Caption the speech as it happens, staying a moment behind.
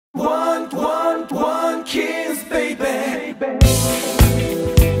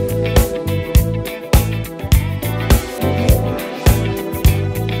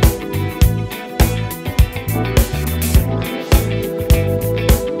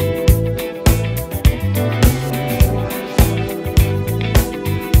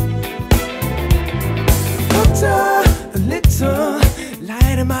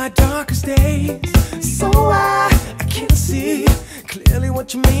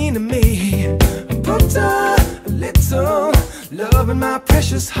mean to me. Put a little love in my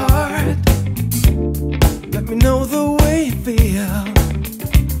precious heart. Let me know the way you feel.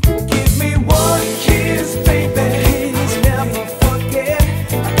 Give me one kiss, baby, never forget.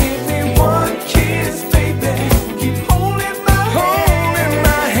 Give me one kiss, baby, keep holding my hand.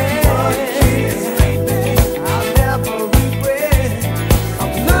 One kiss, baby, I'll never regret.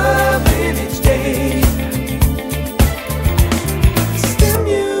 I'm loving each day.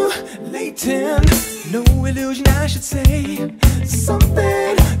 Stimulating, no illusion I should say.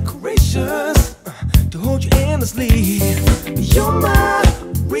 Something gracious to hold you endlessly. You're my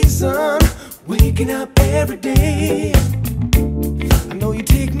reason, waking up every day. I know you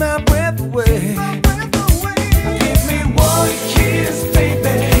take my breath away. Give me one kiss,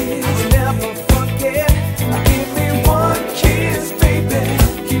 baby, never forget. Give me one kiss, baby,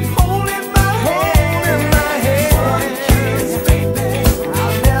 keep holding my hand. One kiss, baby,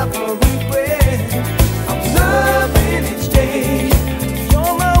 I'll never regret. I'm loving each day.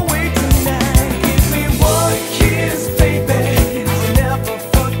 You're my way tonight. Give me one kiss, baby, never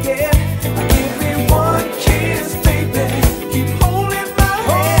forget. Give me one kiss, baby, keep holding my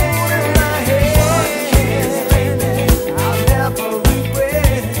hand. One kiss, baby, I'll never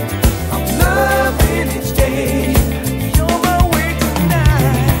regret. I'm loving each day. You're my way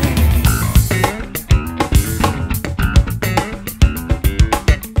tonight.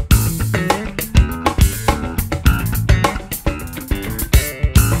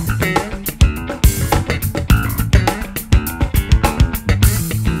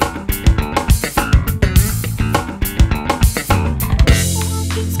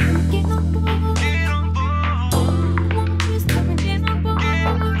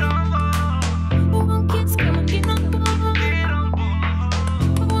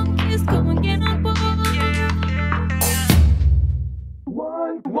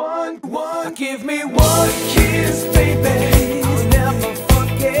 Give me one kiss, baby, I'll never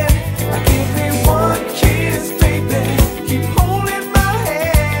forget. Give me one kiss, baby, keep holding my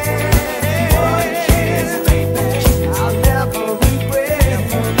hand. One kiss, baby, I'll never regret.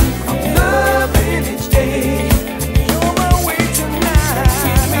 I'm loving each day. You're my way tonight.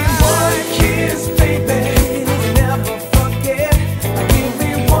 Give me one kiss, baby, I'll never forget. Give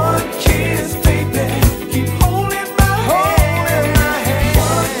me one kiss, baby, keep holding my hand.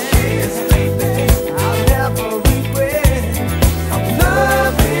 One kiss, baby, I'll never regret. I'm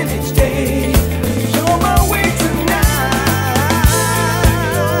loving each day. You're my way tonight.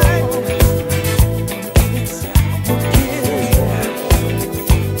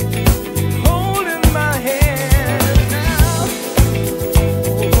 Holding my hand now.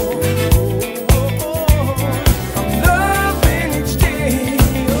 I'm loving each day.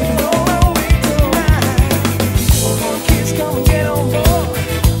 You're my way tonight. One kiss, come and get on board.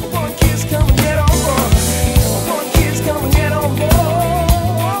 One kiss, come and get on board. One kiss, come and get on board.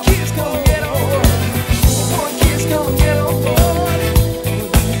 One kiss, come and get on board. One kiss, come and get on board.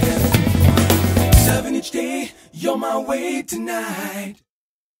 Loving each day, you're my way tonight.